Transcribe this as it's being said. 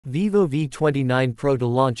Vivo V29 Pro to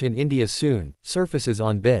launch in India soon, surfaces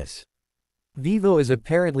on BIS. Vivo is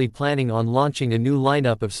apparently planning on launching a new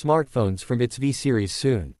lineup of smartphones from its V series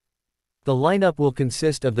soon. The lineup will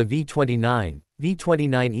consist of the V29,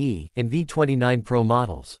 V29e, and V29 Pro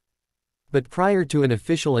models. But prior to an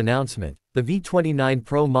official announcement, the V29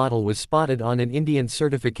 Pro model was spotted on an Indian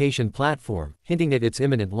certification platform, hinting at its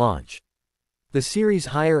imminent launch. The series'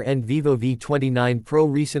 higher-end Vivo V29 Pro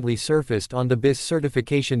recently surfaced on the BIS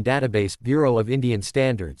certification database Bureau of Indian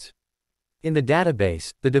Standards. In the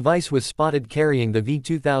database, the device was spotted carrying the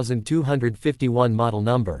V2251 model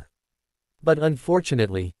number. But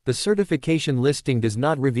unfortunately, the certification listing does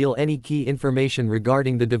not reveal any key information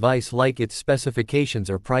regarding the device like its specifications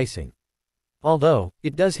or pricing. Although,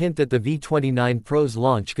 it does hint that the V29 Pro's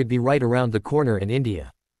launch could be right around the corner in India.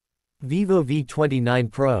 Vivo V29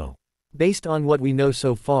 Pro. Based on what we know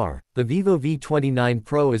so far, the Vivo V29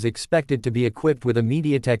 Pro is expected to be equipped with a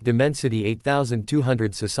MediaTek Dimensity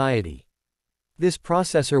 8200 Society. This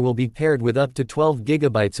processor will be paired with up to 12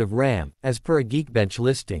 GB of RAM, as per a Geekbench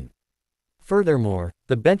listing. Furthermore,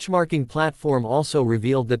 the benchmarking platform also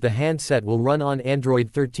revealed that the handset will run on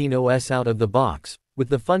Android 13 OS out of the box, with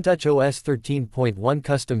the FunTouch OS 13.1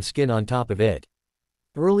 custom skin on top of it.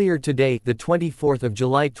 Earlier today, the 24th of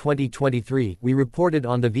July 2023, we reported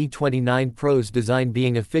on the V29 Pro's design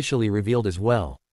being officially revealed as well.